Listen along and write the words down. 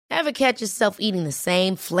Ever catch yourself eating the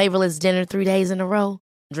same flavorless dinner 3 days in a row?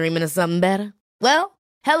 Dreaming of something better? Well,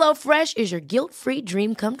 HelloFresh is your guilt-free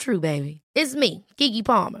dream come true, baby. It's me, Keke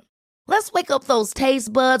Palmer. Let's wake up those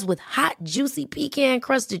taste buds with hot, juicy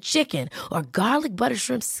pecan-crusted chicken or garlic butter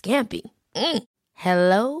shrimp scampi.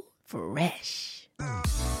 Hello Fresh.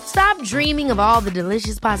 Stop dreaming of all the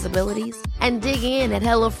delicious possibilities and dig in at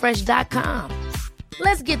HelloFresh.com.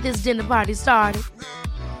 Let's get this dinner party started.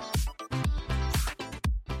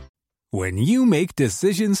 When you make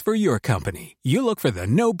decisions for your company, you look for the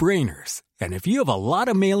no-brainers. And if you have a lot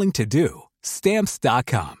of mailing to do,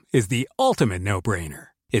 Stamps.com is the ultimate no-brainer.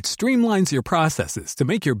 It streamlines your processes to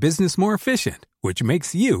make your business more efficient, which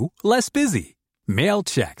makes you less busy. Mail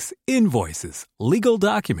checks, invoices, legal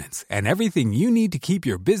documents, and everything you need to keep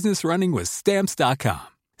your business running with Stamps.com.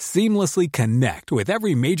 Seamlessly connect with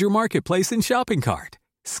every major marketplace and shopping cart.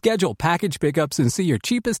 Schedule package pickups and see your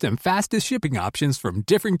cheapest and fastest shipping options from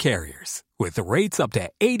different carriers, with rates up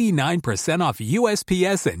to 89% off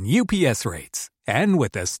USPS and UPS rates. And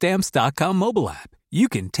with the Stamps.com mobile app, you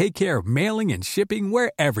can take care of mailing and shipping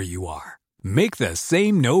wherever you are. Make the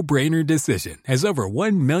same no-brainer decision as over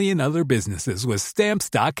 1 million other businesses with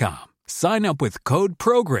Stamps.com. Sign up with code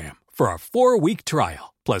PROGRAM for a 4-week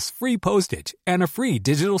trial, plus free postage and a free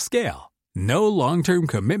digital scale. No long-term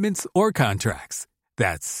commitments or contracts.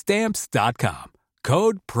 That's Stamps.com.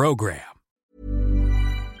 Code PROGRAM.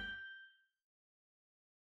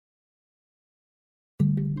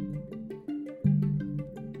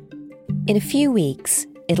 In a few weeks,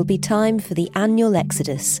 it'll be time for the annual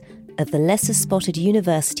exodus of the lesser-spotted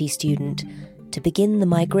university student to begin the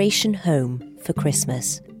migration home for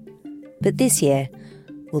Christmas. But this year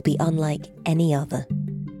will be unlike any other.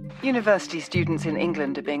 University students in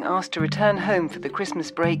England are being asked to return home for the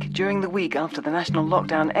Christmas break during the week after the national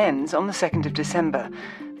lockdown ends on the 2nd of December.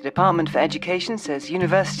 The Department for Education says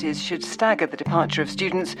universities should stagger the departure of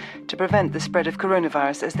students to prevent the spread of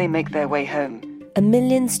coronavirus as they make their way home. 1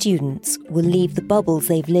 million students will leave the bubbles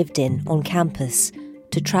they've lived in on campus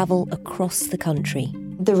to travel across the country.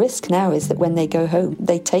 The risk now is that when they go home,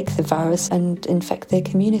 they take the virus and infect their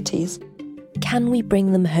communities. Can we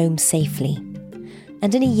bring them home safely?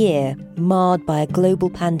 And in a year marred by a global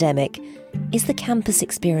pandemic, is the campus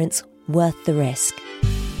experience worth the risk?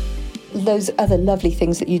 Those other lovely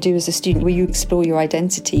things that you do as a student where you explore your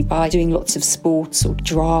identity by doing lots of sports or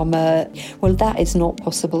drama, well, that is not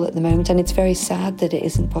possible at the moment, and it's very sad that it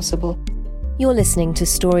isn't possible. You're listening to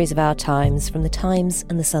Stories of Our Times from The Times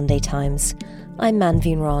and The Sunday Times. I'm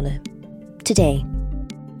Manveen Rana. Today,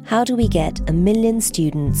 how do we get 1 million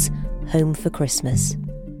students home for Christmas?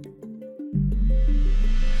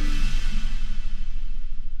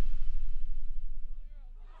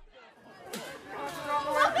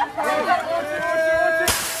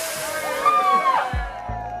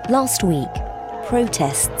 Last week,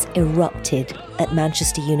 protests erupted at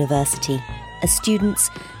Manchester University as students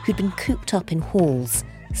who'd been cooped up in halls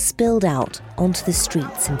spilled out onto the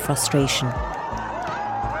streets in frustration.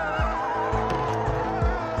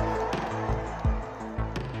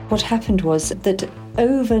 What happened was that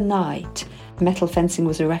overnight, metal fencing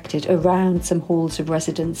was erected around some halls of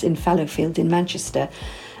residence in Fallowfield in Manchester.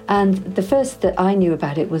 And the first that I knew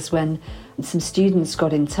about it was when some students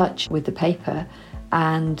got in touch with the paper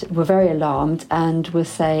and were very alarmed and were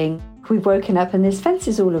saying, we've woken up and there's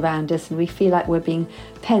fences all around us and we feel like we're being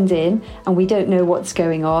penned in and we don't know what's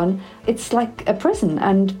going on. It's like a prison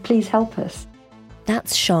and please help us.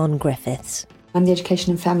 That's Sian Griffiths. I'm the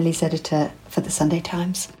Education and Families Editor for the Sunday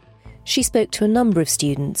Times. She spoke to a number of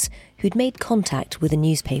students who'd made contact with a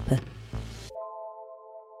newspaper.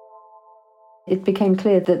 It became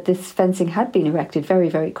clear that this fencing had been erected very,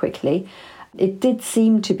 very quickly. It did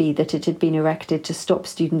seem to be that it had been erected to stop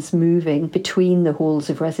students moving between the halls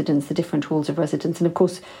of residence, the different halls of residence. And of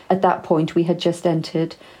course, at that point, we had just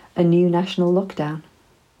entered a new national lockdown.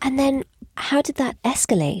 And then how did that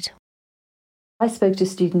escalate? I spoke to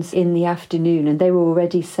students in the afternoon and they were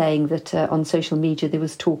already saying that on social media there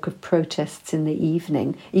was talk of protests in the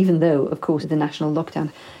evening, even though, of course, the national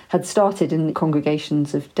lockdown had started and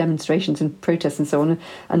congregations of demonstrations and protests and so on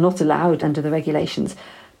are not allowed under the regulations.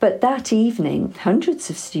 But that evening, hundreds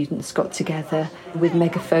of students got together with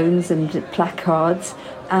megaphones and placards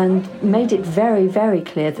and made it very, very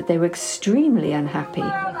clear that they were extremely unhappy.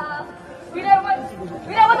 We don't want them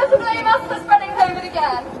to blame us for spreading COVID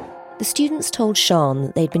again. The students told Sian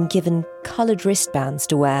that they'd been given coloured wristbands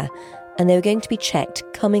to wear and they were going to be checked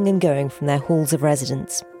coming and going from their halls of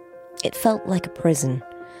residence. It felt like a prison,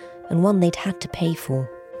 and one they'd had to pay for.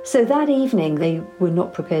 So that evening, they were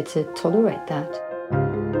not prepared to tolerate that.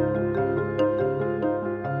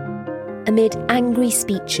 Amid angry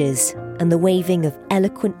speeches and the waving of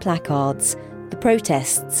eloquent placards, the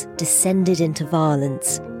protests descended into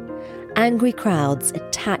violence. Angry crowds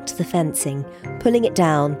attacked the fencing, pulling it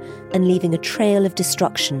down and leaving a trail of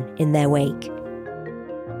destruction in their wake.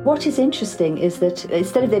 What is interesting is that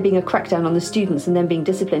instead of there being a crackdown on the students and them being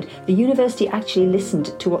disciplined, the university actually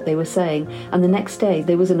listened to what they were saying, and the next day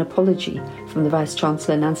there was an apology from the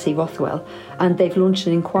Vice-Chancellor, Nancy Rothwell, and they've launched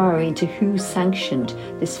an inquiry into who sanctioned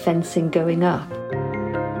this fencing going up.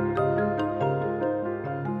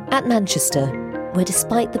 At Manchester, where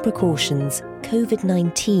despite the precautions,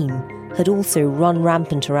 COVID-19 had also run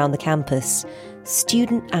rampant around the campus,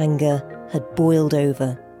 student anger had boiled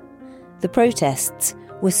over. The protests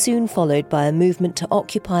were soon followed by a movement to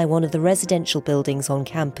occupy one of the residential buildings on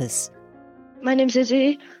campus. My name's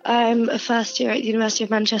Izzy. I'm a first year at the University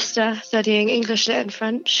of Manchester studying English, Lit and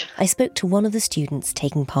French. I spoke to one of the students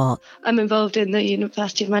taking part. I'm involved in the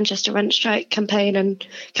University of Manchester rent strike campaign and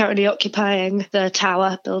currently occupying the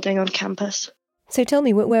Tower building on campus. So tell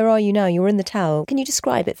me, where are you now? You're in the Tower. Can you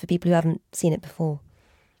describe it for people who haven't seen it before?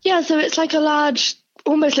 Yeah, so it's like a large,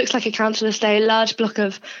 almost looks like a council estate, large block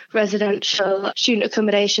of residential student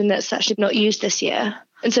accommodation that's actually not used this year.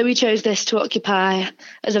 And so we chose this to occupy,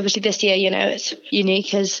 as obviously this year, it's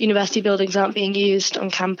unique as university buildings aren't being used on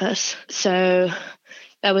campus. So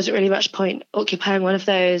there wasn't really much point occupying one of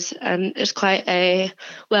those. And it's quite a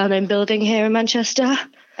well-known building here in Manchester.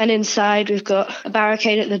 And inside we've got a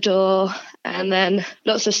barricade at the door and then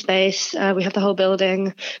lots of space. We have the whole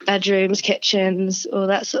building, bedrooms, kitchens, all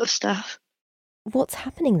that sort of stuff. What's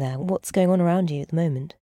happening there? What's going on around you at the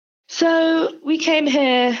moment? So we came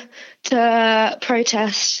here to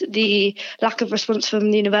protest the lack of response from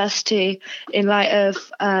the university in light of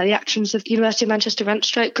the actions of the University of Manchester Rent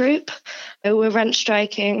Strike Group. We're rent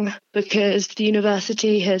striking because the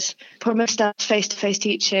university has promised us face-to-face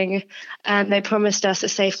teaching and they promised us a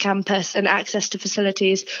safe campus and access to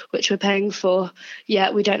facilities which we're paying for,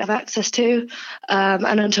 yet we don't have access to.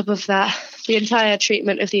 And on top of that, the entire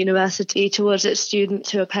treatment of the university towards its students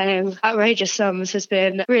who are paying outrageous sums has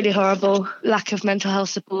been really horrible. Lack of mental health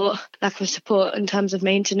support, lack of support in terms of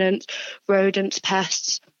maintenance, rodents,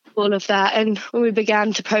 pests, all of that. And when we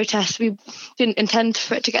began to protest, we didn't intend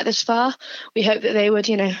for it to get this far. We hoped that they would,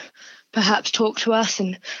 perhaps talk to us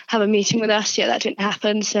and have a meeting with us, yet that didn't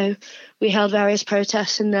happen. So we held various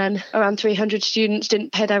protests and then around 300 students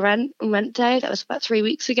didn't pay their rent on rent day. That was about 3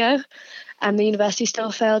 weeks ago. And the university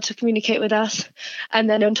still failed to communicate with us. And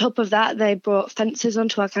then on top of that, they brought fences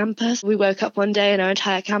onto our campus. We woke up one day and our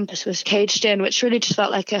entire campus was caged in, which really just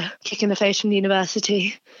felt like a kick in the face from the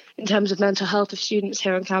university in terms of mental health of students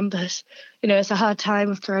here on campus. It's a hard time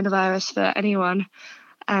with coronavirus for anyone.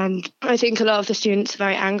 And I think a lot of the students are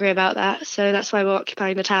very angry about that. So that's why we're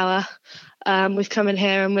occupying the Tower. We've come in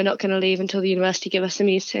here and we're not going to leave until the university give us a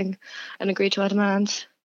meeting and agree to our demands.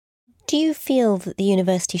 Do you feel that the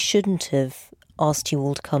university shouldn't have asked you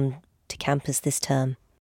all to come to campus this term?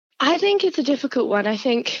 I think it's a difficult one. I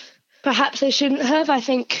think perhaps they shouldn't have. I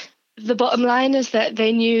think the bottom line is that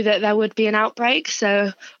they knew that there would be an outbreak.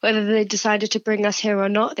 So whether they decided to bring us here or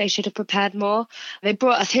not, they should have prepared more. They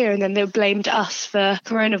brought us here and then they blamed us for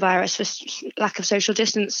coronavirus, for lack of social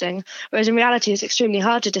distancing. Whereas in reality, it's extremely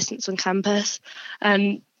hard to distance on campus.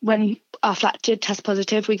 And when our flat did test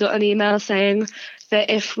positive, we got an email saying that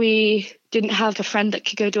if we didn't have a friend that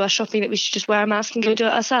could go do our shopping, that we should just wear a mask and go do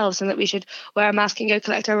it ourselves, and that we should wear a mask and go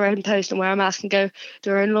collect our own post and wear a mask and go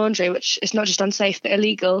do our own laundry, which is not just unsafe but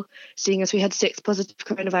illegal, seeing as we had 6 positive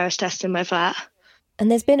coronavirus tests in my flat. And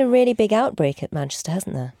there's been a really big outbreak at Manchester,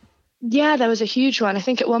 hasn't there? Yeah, there was a huge one. I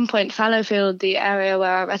think at one point Fallowfield, the area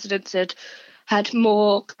where our residents had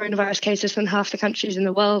more coronavirus cases than half the countries in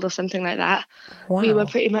the world or something like that. Wow. We were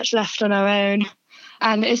pretty much left on our own.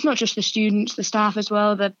 And it's not just the students, the staff as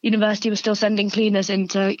well. The university was still sending cleaners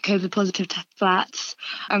into COVID-positive flats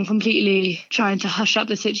and completely trying to hush up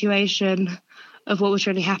the situation of what was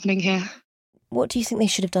really happening here. What do you think they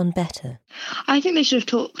should have done better? I think they should have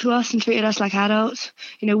talked to us and treated us like adults.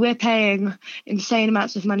 We're paying insane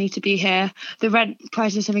amounts of money to be here. The rent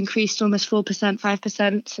prices have increased almost 4%,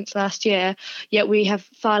 5% since last year, yet we have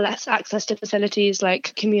far less access to facilities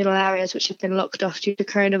like communal areas which have been locked off due to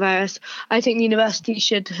coronavirus. I think the university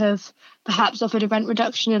should have perhaps offered a rent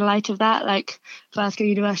reduction in light of that, like Glasgow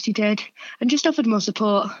University did, and just offered more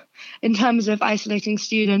support. In terms of isolating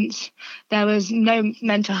students, there was no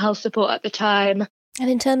mental health support at the time. And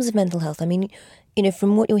in terms of mental health,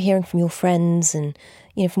 From what you're hearing from your friends and,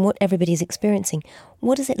 from what everybody's experiencing,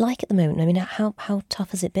 what is it like at the moment? I mean, how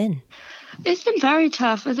tough has it been? It's been very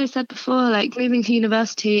tough. As I said before, moving to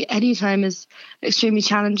university anytime is an extremely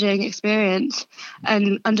challenging experience.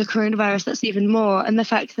 And under coronavirus, that's even more. And the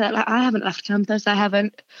fact that I haven't left campus, I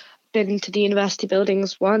haven't been to the university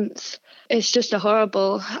buildings once. It's just a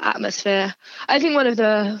horrible atmosphere. I think one of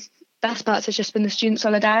the best parts has just been the student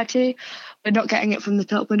solidarity. We're not getting it from the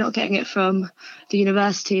top, we're not getting it from the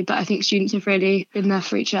university, but I think students have really been there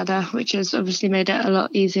for each other, which has obviously made it a lot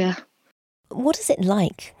easier. What is it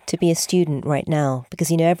like to be a student right now?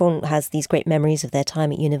 Because, everyone has these great memories of their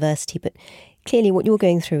time at university, but clearly what you're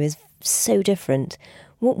going through is so different.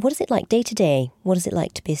 What is it like day to day? What is it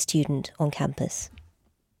like to be a student on campus?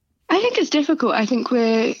 I think it's difficult. I think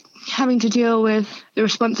we're having to deal with the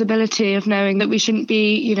responsibility of knowing that we shouldn't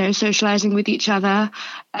be, socialising with each other,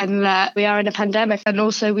 and that we are in a pandemic, and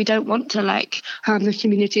also we don't want to harm the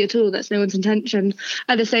community at all. That's no one's intention.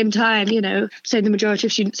 At the same time, say the majority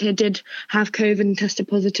of students here did have COVID and tested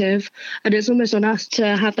positive, and it's almost on us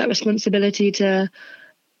to have that responsibility to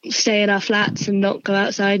stay in our flats and not go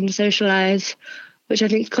outside and socialise, which I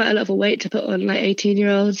think is quite a lot of a weight to put on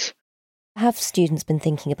 18-year-olds. Have students been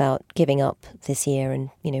thinking about giving up this year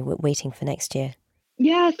and, waiting for next year?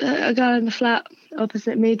 Yeah, a girl in the flat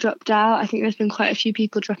opposite me dropped out. I think there's been quite a few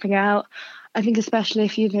people dropping out. I think especially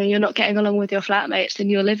if, you're not getting along with your flatmates and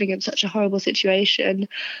you're living in such a horrible situation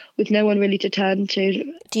with no one really to turn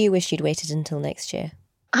to. Do you wish you'd waited until next year?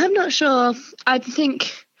 I'm not sure. I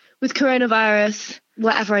think with coronavirus,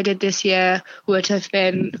 whatever I did this year would have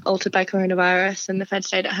been altered by coronavirus, and if I'd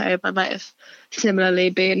stayed at home, I might have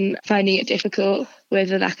similarly been finding it difficult with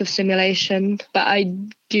the lack of stimulation. But I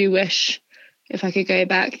do wish, if I could go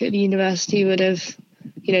back, that the university would have,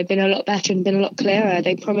 been a lot better and been a lot clearer.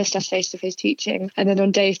 They promised us face-to-face teaching, and then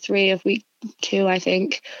on day 3 of week 2, I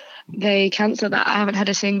think, they cancelled that. I haven't had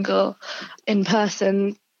a single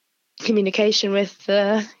in-person communication with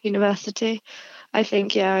the university. I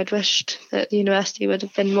think, I'd wished that the university would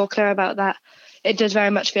have been more clear about that. It does very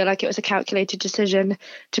much feel like it was a calculated decision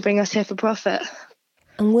to bring us here for profit.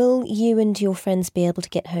 And will you and your friends be able to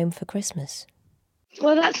get home for Christmas?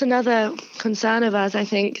 Well, that's another concern of ours, I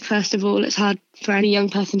think. First of all, it's hard for any young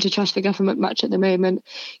person to trust the government much at the moment,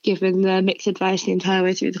 given the mixed advice the entire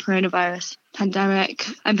way through the coronavirus pandemic.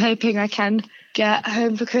 I'm hoping I can get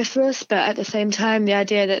home for Christmas, but at the same time, the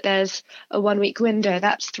idea that there's a 1-week window,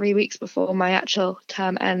 that's 3 weeks before my actual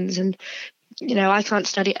term ends. And, I can't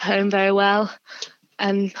study at home very well.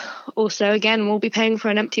 And also, again, we'll be paying for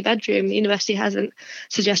an empty bedroom. The university hasn't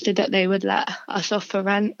suggested that they would let us off for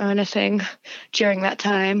rent or anything during that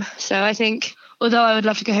time. So I think, although I would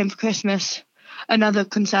love to go home for Christmas, another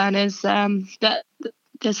concern is that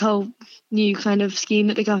this whole new kind of scheme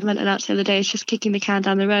that the government announced the other day is just kicking the can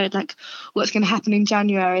down the road, what's going to happen in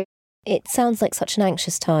January. It sounds like such an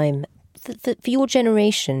anxious time. For your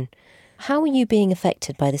generation, how are you being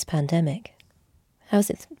affected by this pandemic? How has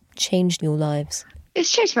it changed your lives? It's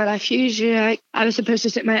changed my life hugely. I was supposed to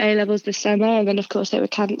sit my A-levels this summer, and then, of course, they were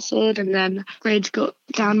cancelled, and then grades got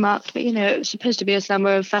down-marked. But, it was supposed to be a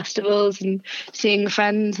summer of festivals and seeing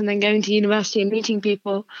friends and then going to university and meeting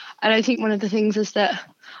people. And I think one of the things is that,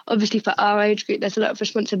 obviously, for our age group, there's a lot of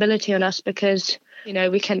responsibility on us because,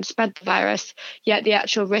 we can spread the virus, yet the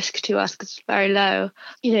actual risk to us is very low.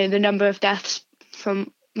 The number of deaths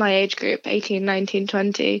from my age group, 18, 19,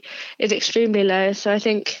 20, is extremely low. So I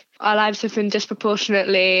think our lives have been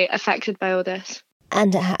disproportionately affected by all this.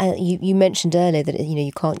 And you mentioned earlier that,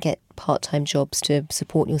 you can't get part-time jobs to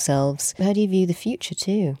support yourselves. How do you view the future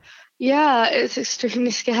too? Yeah, it's extremely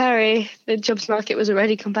scary. The jobs market was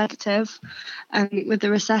already competitive. And with the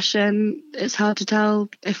recession, it's hard to tell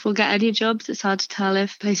if we'll get any jobs. It's hard to tell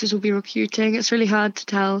if places will be recruiting. It's really hard to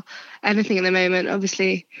tell anything at the moment.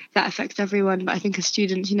 Obviously, that affects everyone. But I think as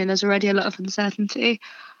students, there's already a lot of uncertainty.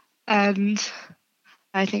 And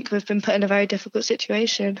I think we've been put in a very difficult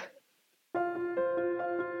situation.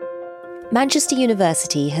 Manchester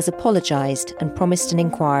University has apologised and promised an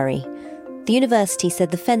inquiry. The university said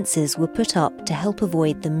the fences were put up to help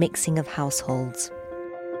avoid the mixing of households.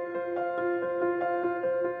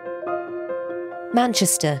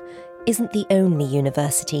 Manchester isn't the only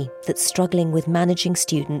university that's struggling with managing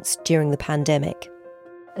students during the pandemic.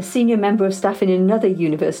 A senior member of staff in another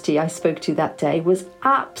university I spoke to that day was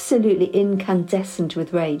absolutely incandescent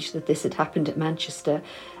with rage that this had happened at Manchester,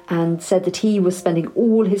 and said that he was spending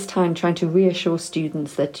all his time trying to reassure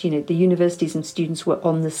students that, the universities and students were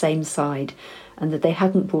on the same side, and that they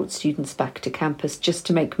hadn't brought students back to campus just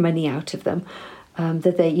to make money out of them,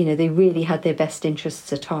 that they really had their best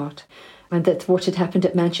interests at heart. and that what had happened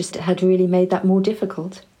at Manchester had really made that more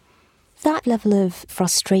difficult. That level of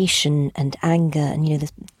frustration and anger and,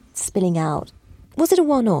 the spilling out, was it a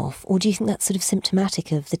one-off, or do you think that's sort of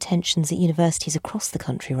symptomatic of the tensions at universities across the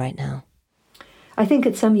country right now? I think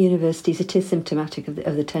at some universities it is symptomatic of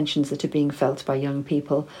the tensions that are being felt by young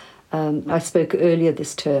people. I spoke earlier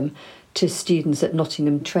this term to students at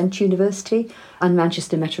Nottingham Trent University and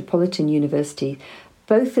Manchester Metropolitan University.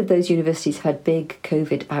 Both of those universities had big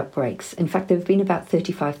COVID outbreaks. In fact, there have been about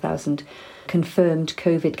 35,000 confirmed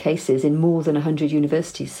COVID cases in more than 100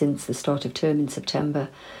 universities since the start of term in September.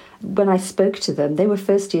 When I spoke to them, they were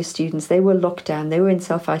first-year students, they were locked down, they were in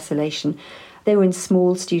self-isolation, they were in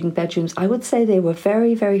small student bedrooms. I would say they were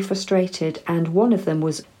very, very frustrated, and one of them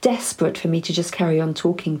was desperate for me to just carry on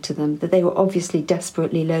talking to them, that they were obviously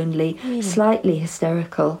desperately lonely, slightly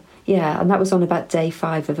hysterical. Yeah, and that was on about day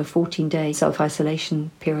 5 of a 14-day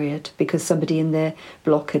self-isolation period because somebody in their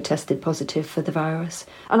block had tested positive for the virus.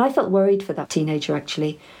 And I felt worried for that teenager,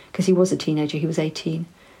 actually, because he was a teenager, he was 18.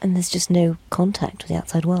 And there's just no contact with the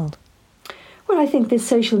outside world. Well, I think there's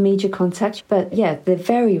social media contact, but yeah, they're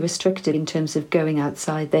very restricted in terms of going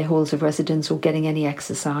outside their halls of residence or getting any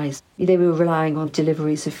exercise. They were relying on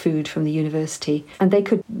deliveries of food from the university, and they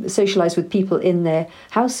could socialise with people in their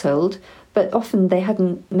household, but often they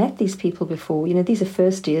hadn't met these people before. These are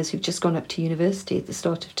first years who've just gone up to university at the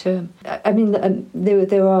start of term. I mean,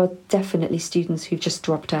 there are definitely students who've just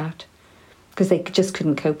dropped out because they just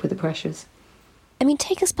couldn't cope with the pressures. I mean,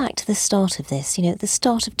 take us back to the start of this, at the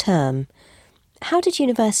start of term. How did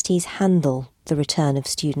universities handle the return of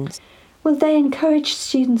students? Well, they encouraged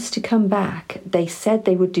students to come back. They said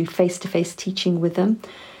they would do face-to-face teaching with them.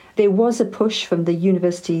 There was a push from the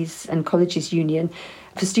Universities and Colleges Union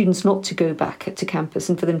for students not to go back to campus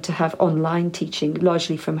and for them to have online teaching,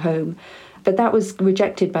 largely from home. But that was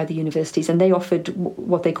rejected by the universities, and they offered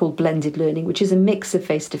what they call blended learning, which is a mix of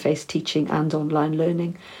face-to-face teaching and online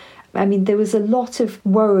learning. I mean, there was a lot of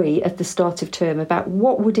worry at the start of term about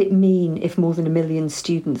what would it mean if more than 1 million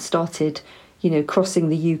students started, crossing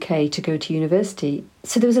the UK to go to university.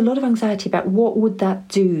 So there was a lot of anxiety about what would that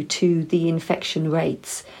do to the infection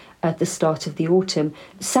rates at the start of the autumn.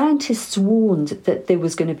 Scientists warned that there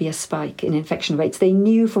was going to be a spike in infection rates. They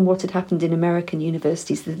knew from what had happened in American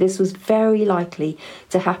universities that this was very likely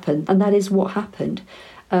to happen, and that is what happened.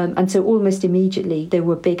 And so almost immediately there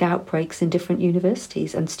were big outbreaks in different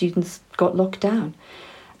universities and students got locked down.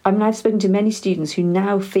 I mean, I've spoken to many students who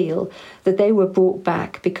now feel that they were brought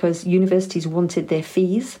back because universities wanted their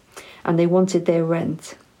fees and they wanted their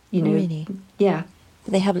rent. Really? Yeah.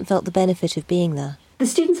 They haven't felt the benefit of being there. The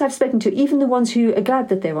students I've spoken to, even the ones who are glad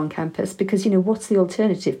that they're on campus, because, what's the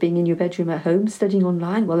alternative? Being in your bedroom at home, studying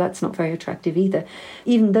online? Well, that's not very attractive either.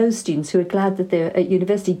 Even those students who are glad that they're at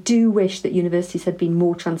university do wish that universities had been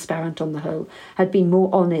more transparent on the whole, had been more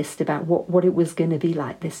honest about what it was going to be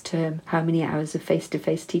like this term, how many hours of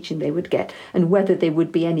face-to-face teaching they would get, and whether there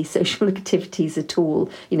would be any social activities at all,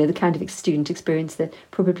 the kind of student experience that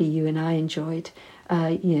probably you and I enjoyed.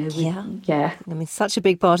 Yeah. I mean, such a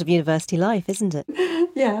big part of university life, isn't it?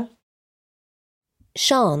 Yeah.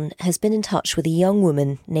 Sian has been in touch with a young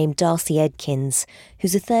woman named Darcy Edkins,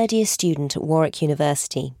 who's a third-year student at Warwick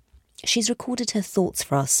University. She's recorded her thoughts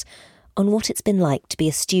for us on what it's been like to be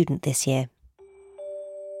a student this year.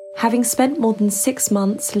 Having spent more than 6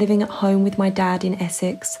 months living at home with my dad in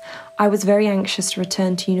Essex, I was very anxious to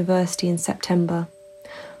return to university in September.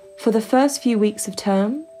 For the first few weeks of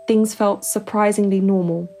term, things felt surprisingly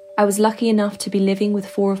normal. I was lucky enough to be living with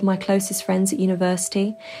 4 of my closest friends at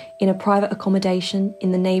university in a private accommodation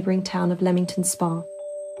in the neighbouring town of Leamington Spa.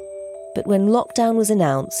 But when lockdown was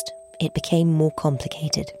announced, it became more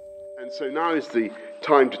complicated. And so now is the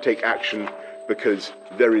time to take action because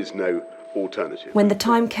there is no alternative. When the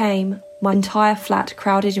time came, my entire flat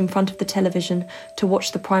crowded in front of the television to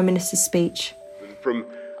watch the Prime Minister's speech. From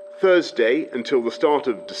Thursday until the start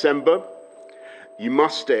of December, you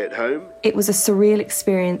must stay at home. It was a surreal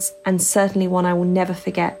experience and certainly one I will never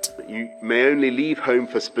forget. You may only leave home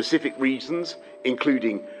for specific reasons,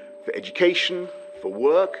 including for education, for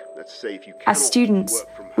work. Let's say if you cannot As students,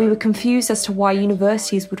 work from home. we were confused as to why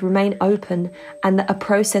universities would remain open and that a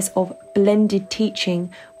process of blended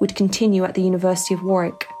teaching would continue at the University of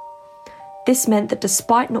Warwick. This meant that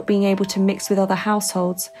despite not being able to mix with other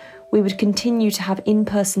households, we would continue to have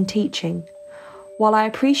in-person teaching. While I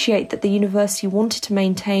appreciate that the university wanted to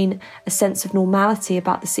maintain a sense of normality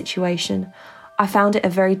about the situation, I found it a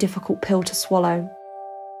very difficult pill to swallow.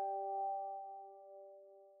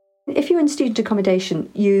 If you're in student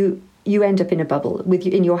accommodation, you you end up in a bubble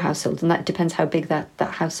in your household, and that depends how big that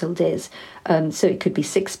household is. So it could be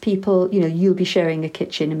 6 people, you'll be sharing a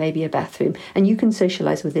kitchen and maybe a bathroom, and you can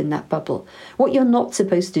socialise within that bubble. What you're not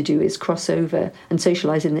supposed to do is cross over and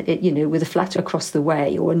socialise with a flat across the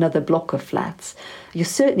way or another block of flats. You're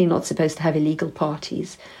certainly not supposed to have illegal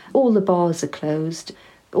parties. All the bars are closed.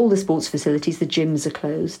 All the sports facilities, the gyms are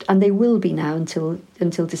closed, and they will be now until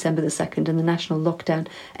December the 2nd and the national lockdown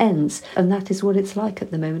ends. And that is what it's like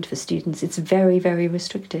at the moment for students. It's very, very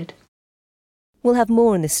restricted. We'll have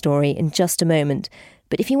more on this story in just a moment,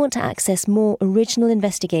 but if you want to access more original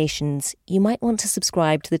investigations, you might want to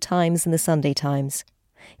subscribe to The Times and The Sunday Times.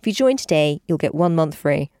 If you join today, you'll get 1 month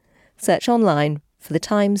free. Search online for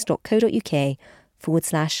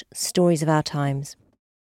thetimes.co.uk/stories of our times.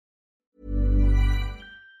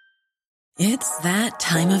 It's that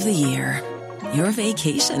time of the year. Your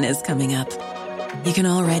vacation is coming up. You can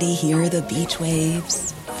already hear the beach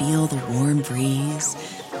waves, feel the warm breeze,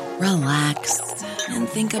 relax, and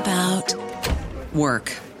think about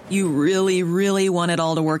work. You really, really want it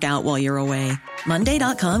all to work out while you're away.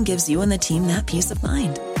 Monday.com gives you and the team that peace of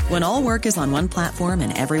mind. When all work is on one platform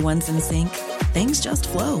and everyone's in sync, things just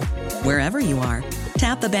flow. Wherever you are,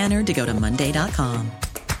 tap the banner to go to Monday.com.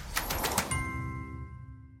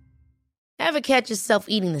 Ever catch yourself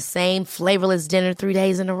eating the same flavorless dinner 3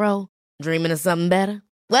 days in a row? Dreaming of something better?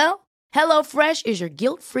 Well, HelloFresh is your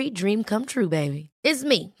guilt-free dream come true, baby. It's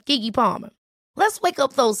me, Keke Palmer. Let's wake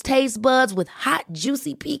up those taste buds with hot,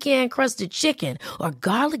 juicy pecan-crusted chicken or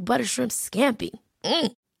garlic butter shrimp scampi.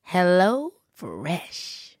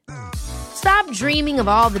 HelloFresh. Stop dreaming of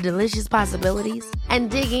all the delicious possibilities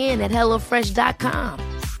and dig in at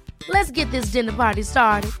HelloFresh.com. Let's get this dinner party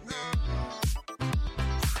started.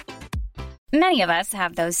 Many of us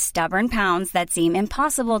have those stubborn pounds that seem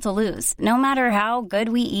impossible to lose, no matter how good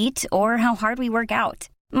we eat or how hard we work out.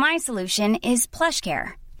 My solution is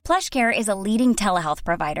PlushCare. PlushCare is a leading telehealth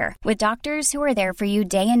provider with doctors who are there for you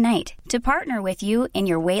day and night to partner with you in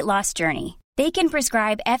your weight loss journey. They can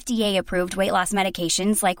prescribe FDA-approved weight loss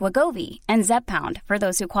medications like Wegovy and Zepbound for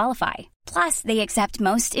those who qualify. Plus, they accept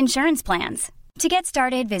most insurance plans. To get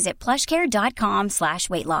started, visit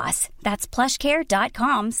plushcare.com/weightloss. That's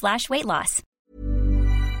plushcare.com/weightloss.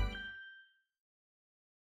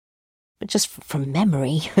 Just from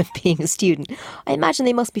memory of being a student, I imagine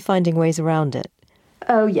they must be finding ways around it.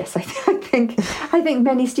 Oh yes, I think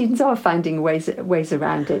many students are finding ways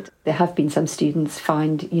around it. There have been some students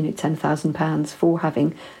fined, £10,000 for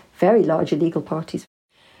having very large illegal parties.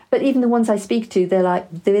 But even the ones I speak to, they're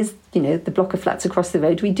like, there is, the block of flats across the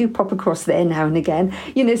road. We do pop across there now and again,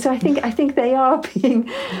 So I think they are being,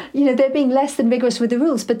 they're being less than rigorous with the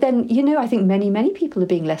rules. But then, I think many people are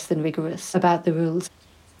being less than rigorous about the rules.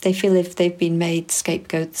 They feel if they've been made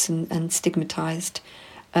scapegoats and stigmatised,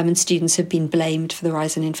 and students have been blamed for the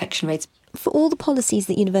rise in infection rates. For all the policies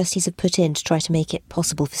that universities have put in to try to make it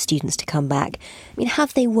possible for students to come back,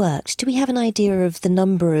 have they worked? Do we have an idea of the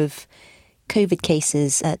number of COVID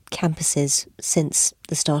cases at campuses since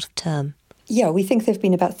the start of term? Yeah, we think there have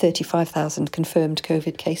been about 35,000 confirmed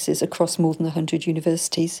COVID cases across more than 100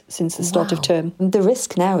 universities since the start of term. The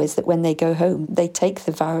risk now is that when they go home, they take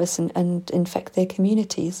the virus and infect their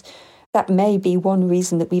communities. That may be one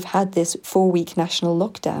reason that we've had this 4-week national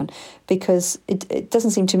lockdown, because it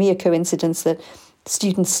doesn't seem to me a coincidence that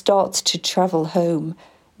students start to travel home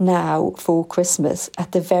now for Christmas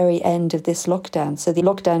at the very end of this lockdown. So the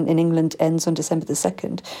lockdown in England ends on December the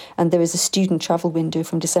 2nd, and there is a student travel window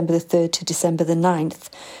from December the 3rd to December the 9th.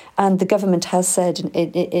 And the government has said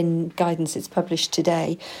in guidance it's published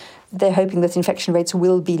today, they're hoping that infection rates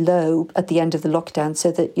will be low at the end of the lockdown,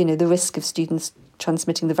 so that, the risk of students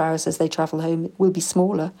transmitting the virus as they travel home will be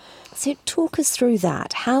smaller. So talk us through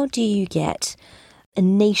that. How do you get a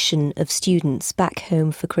nation of students back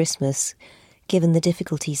home for Christmas, given the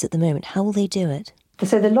difficulties at the moment? How will they do it?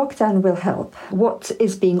 So the lockdown will help. What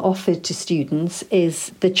is being offered to students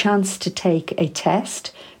is the chance to take a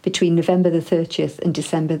test between November the 30th and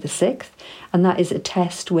December the 6th. And that is a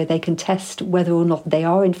test where they can test whether or not they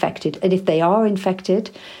are infected. And if they are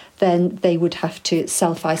infected, then they would have to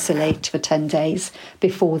self-isolate for 10 days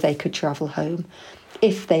before they could travel home.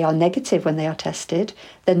 If they are negative when they are tested,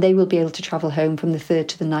 then they will be able to travel home from the 3rd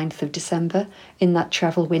to the 9th of December in that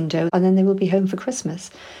travel window, and then they will be home for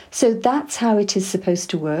Christmas. So that's how it is supposed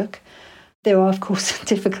to work. There are, of course,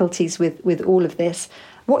 difficulties with all of this.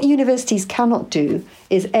 What universities cannot do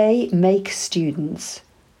is, A, make students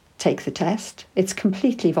take the test. It's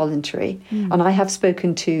completely voluntary. And I have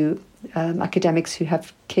spoken to academics who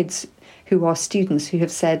have kids who are students who have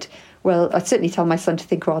said, well, I'd certainly tell my son to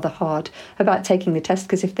think rather hard about taking the test,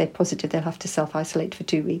 because if they're positive, they'll have to self-isolate for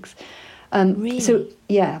 2 weeks. Really? So,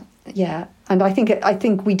 yeah. And I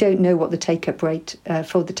think we don't know what the take-up rate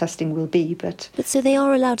for the testing will be, but so they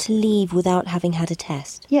are allowed to leave without having had a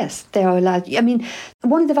test? Yes, they are allowed. I mean,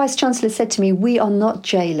 one of the Vice-Chancellors said to me, we are not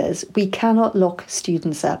jailers. We cannot lock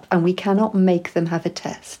students up and we cannot make them have a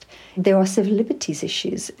test. There are civil liberties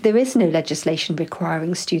issues. There is no legislation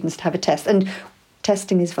requiring students to have a test, and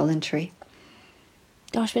testing is voluntary.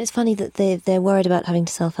 Gosh, but it's funny that they're worried about having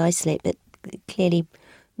to self-isolate, but clearly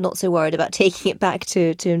not so worried about taking it back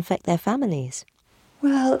to infect their families.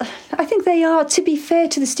 Well, I think they are. To be fair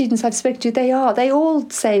to the students I've spoken to, they are. They all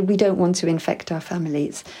say we don't want to infect our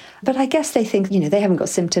families. But I guess they think, they haven't got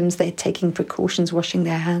symptoms, they're taking precautions, washing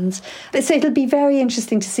their hands. But so it'll be very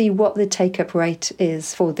interesting to see what the take-up rate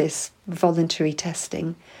is for this voluntary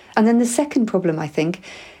testing. And then the second problem, I think,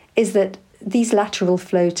 is that these lateral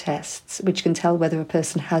flow tests, which can tell whether a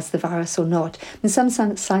person has the virus or not, and some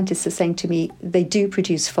scientists are saying to me they do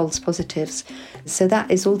produce false positives. So that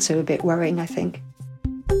is also a bit worrying, I think.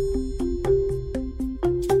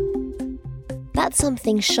 That's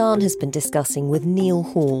something Sian has been discussing with Neil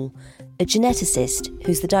Hall, a geneticist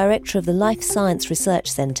who's the director of the Life Science Research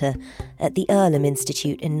Centre at the Earlham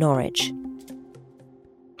Institute in Norwich.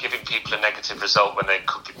 Giving people a negative result when they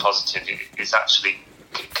could be positive is actually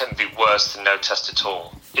can be worse than no test at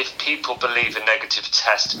all. If people believe a negative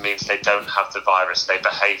test means they don't have the virus, they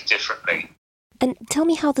behave differently. And tell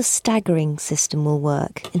me how the staggering system will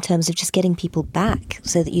work in terms of just getting people back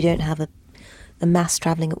so that you don't have a mass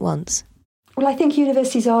travelling at once. Well, I think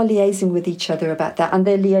universities are liaising with each other about that, and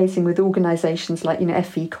they're liaising with organisations like,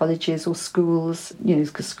 FE colleges or schools,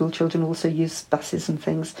 because school children also use buses and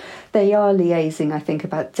things. They are liaising, I think,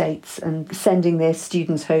 about dates and sending their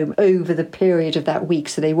students home over the period of that week,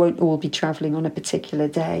 so they won't all be travelling on a particular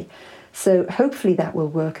day. So hopefully that will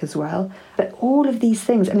work as well. But all of these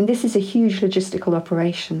things, this is a huge logistical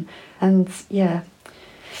operation, and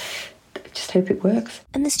just hope it works.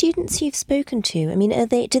 And the students you've spoken to,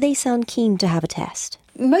 do they sound keen to have a test?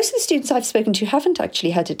 Most of the students I've spoken to haven't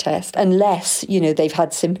actually had a test, unless, they've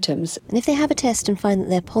had symptoms. And if they have a test and find that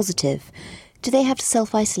they're positive, do they have to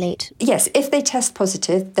self-isolate? Yes, if they test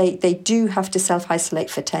positive, they do have to self-isolate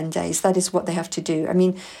for 10 days. That is what they have to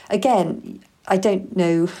do. Again, I don't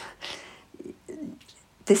know.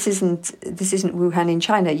 This isn't Wuhan in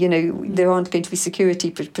China. There aren't going to be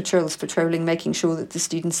security patrols patrolling, making sure that the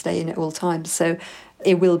students stay in at all times. So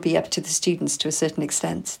it will be up to the students to a certain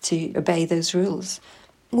extent to obey those rules.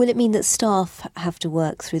 Will it mean that staff have to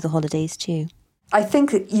work through the holidays too? I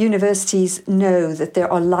think that universities know that there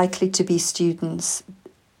are likely to be students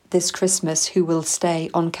this Christmas who will stay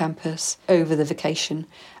on campus over the vacation,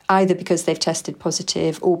 either because they've tested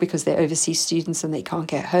positive or because they're overseas students and they can't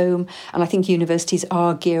get home. And I think universities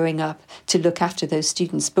are gearing up to look after those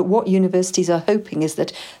students. But what universities are hoping is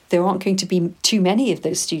that there aren't going to be too many of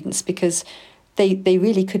those students, because they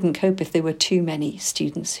really couldn't cope if there were too many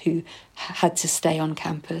students who had to stay on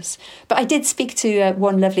campus. But I did speak to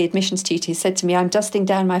one lovely admissions tutor who said to me, I'm dusting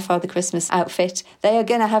down my Father Christmas outfit. They are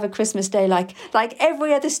going to have a Christmas day like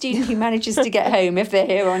every other student who manages to get home if they're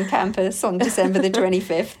here on campus on December the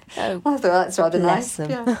 25th. Oh, I thought that's rather nice.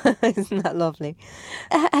 Yeah. Isn't that lovely?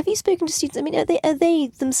 Have you spoken to students? Are they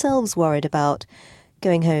themselves worried about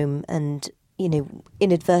going home and,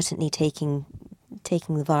 inadvertently taking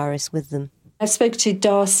the virus with them? I spoke to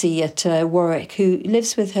Darcy at Warwick, who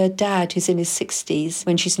lives with her dad, who's in his 60s,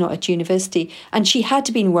 when she's not at university, and she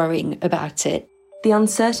had been worrying about it. The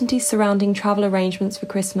uncertainty surrounding travel arrangements for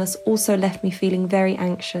Christmas also left me feeling very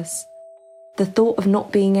anxious. The thought of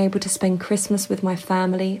not being able to spend Christmas with my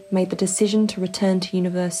family made the decision to return to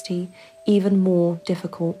university even more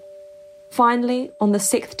difficult. Finally, on the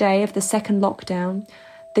 6th day of the second lockdown,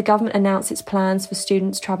 the government announced its plans for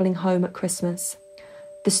students travelling home at Christmas.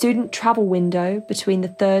 The student travel window between the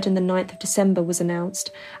 3rd and the 9th of December was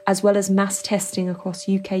announced, as well as mass testing across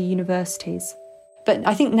UK universities. But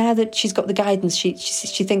I think now that she's got the guidance, she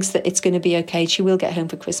thinks that it's going to be okay. She will get home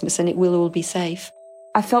for Christmas and it will all be safe.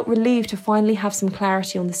 I felt relieved to finally have some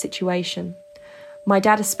clarity on the situation. My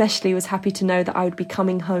dad especially was happy to know that I would be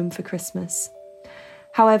coming home for Christmas.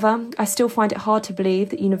 However, I still find it hard to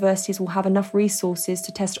believe that universities will have enough resources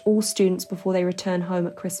to test all students before they return home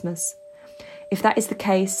at Christmas. If that is the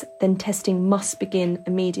case, then testing must begin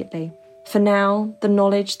immediately. For now, the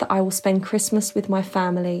knowledge that I will spend Christmas with my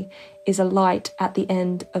family is a light at the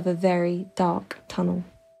end of a very dark tunnel.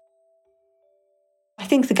 I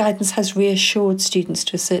think the guidance has reassured students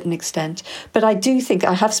to a certain extent. But I do think,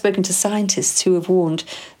 I have spoken to scientists who have warned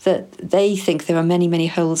that they think there are many, many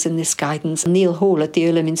holes in this guidance. Neil Hall at the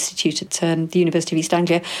Earlham Institute at the University of East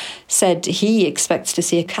Anglia said he expects to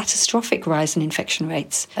see a catastrophic rise in infection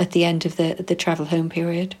rates at the end of the travel home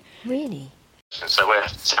period. Really? So where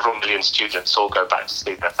several million students all go back to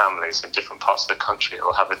see their families in different parts of the country, it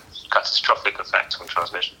will have a catastrophic effect on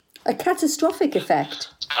transmission. A catastrophic effect?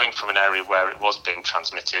 Coming from an area where it was being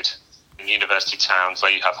transmitted, in university towns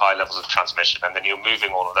where you have high levels of transmission, and then you're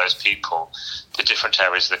moving all of those people to different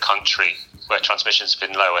areas of the country where transmission's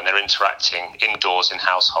been low, and they're interacting indoors in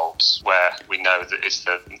households where we know that it's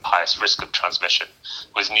the highest risk of transmission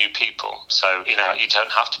with new people. So, you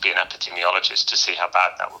don't have to be an epidemiologist to see how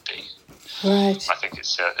bad that would be. Right. I think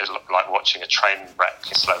it's like watching a train wreck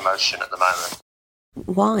in slow motion at the moment.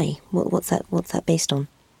 Why? What's that based on?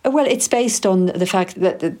 Well, it's based on the fact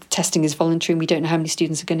that the testing is voluntary and we don't know how many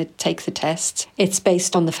students are going to take the tests. It's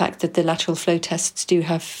based on the fact that the lateral flow tests do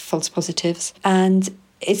have false positives. And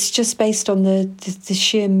it's just based on the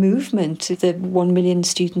sheer movement of the 1 million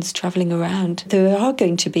students travelling around. There are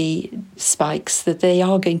going to be spikes that they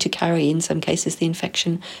are going to carry, in some cases, the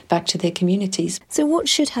infection back to their communities. So what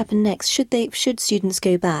should happen next? Should students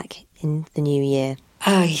go back in the new year?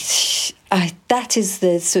 That is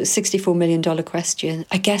the sort of $64 million question.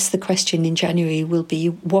 I guess the question in January will be,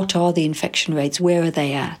 what are the infection rates? Where are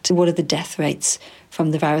they at? What are the death rates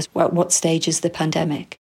from the virus? What stage is the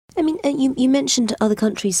pandemic? I mean, you mentioned other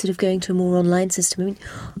countries sort of going to a more online system. I mean,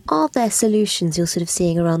 are there solutions you're sort of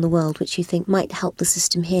seeing around the world which you think might help the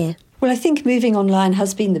system here? Well, I think moving online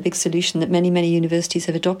has been the big solution that many, many universities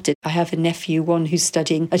have adopted. I have a nephew, one who's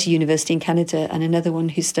studying at a university in Canada and another one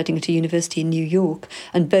who's studying at a university in New York,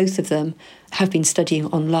 and both of them have been studying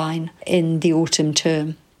online in the autumn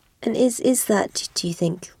term. And is that, do you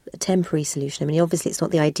think, a temporary solution? I mean, obviously it's not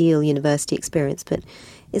the ideal university experience, but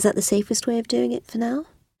is that the safest way of doing it for now?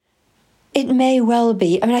 It may well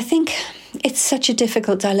be. I mean, I think it's such a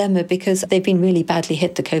difficult dilemma because they've been really badly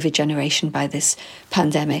hit, the COVID generation, by this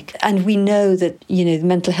pandemic. And we know that,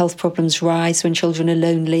 mental health problems rise when children are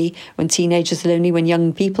lonely, when teenagers are lonely, when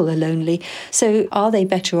young people are lonely. So are they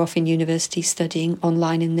better off in university studying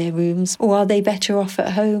online in their rooms? Or are they better off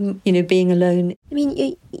at home, being alone? I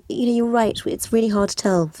mean, you're right. It's really hard to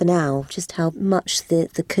tell for now just how much the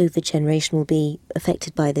COVID generation will be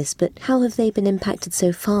affected by this. But how have they been impacted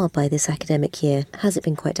so far by this academic year? Has it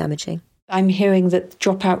been quite damaging? I'm hearing that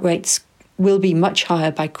dropout rates will be much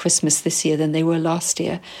higher by Christmas this year than they were last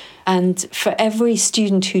year. And for every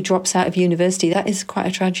student who drops out of university, that is quite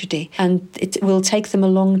a tragedy. And it will take them a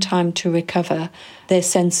long time to recover their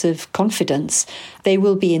sense of confidence. They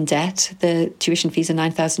will be in debt. The tuition fees are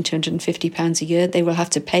 £9,250 a year. They will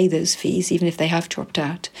have to pay those fees, even if they have dropped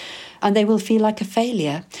out. And they will feel like a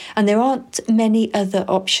failure. And there aren't many other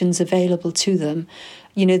options available to them.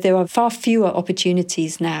 There are far fewer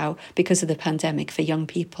opportunities now because of the pandemic for young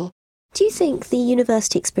people. Do you think the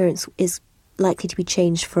university experience is likely to be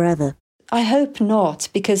changed forever? I hope not,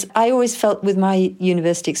 because I always felt with my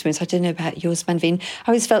university experience, I don't know about yours, Manveen,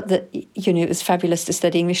 I always felt that, it was fabulous to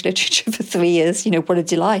study English literature for 3 years, what a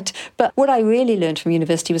delight. But what I really learned from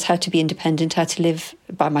university was how to be independent, how to live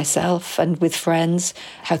by myself and with friends,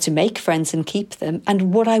 how to make friends and keep them,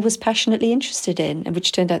 and what I was passionately interested in, and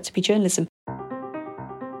which turned out to be journalism.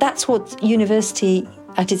 That's what university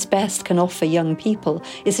at its best can offer young people,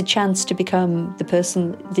 is a chance to become the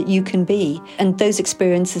person that you can be. And those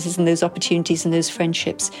experiences and those opportunities and those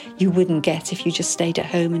friendships you wouldn't get if you just stayed at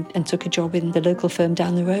home and took a job in the local firm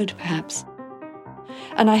down the road, perhaps.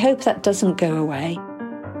 And I hope that doesn't go away.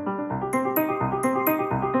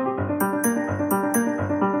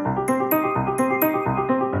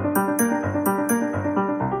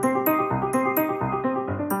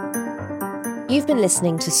 You've been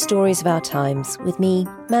listening to Stories of Our Times with me,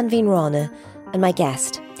 Manveen Rana, and my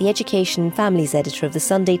guest, the Education and Families editor of the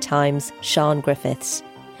Sunday Times, Sian Griffiths.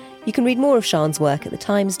 You can read more of Sian's work at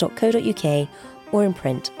thetimes.co.uk or in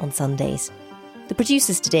print on Sundays. The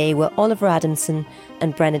producers today were Oliver Adamson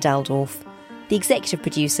and Brenna Daldorf. The executive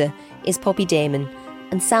producer is Poppy Damon,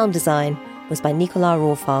 and sound design was by Nicola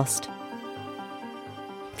Rawfast.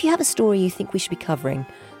 If you have a story you think we should be covering,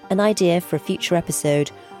 an idea for a future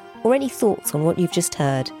episode, or any thoughts on what you've just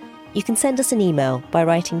heard, you can send us an email by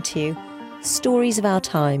writing to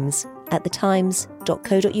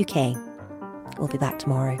storiesofourtimes@thetimes.co.uk. We'll be back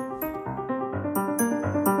tomorrow.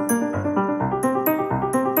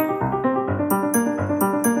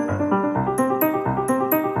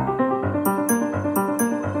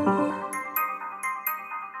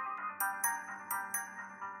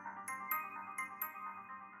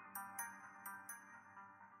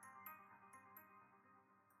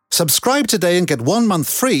 Subscribe today and get 1 month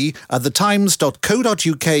free at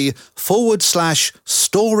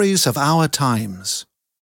thetimes.co.uk/stories of our times.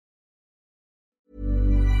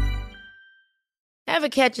 Ever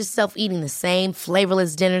catch yourself eating the same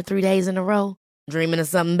flavorless dinner 3 days in a row? Dreaming of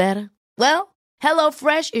something better? Well,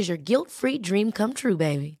 HelloFresh is your guilt-free dream come true,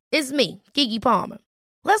 baby. It's me, Keke Palmer.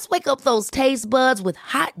 Let's wake up those taste buds with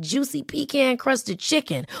hot, juicy pecan-crusted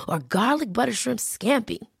chicken or garlic butter shrimp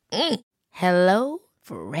scampi. Hello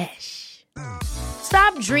Fresh.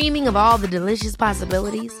 Stop dreaming of all the delicious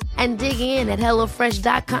possibilities and dig in at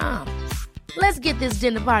HelloFresh.com. Let's get this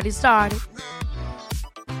dinner party started.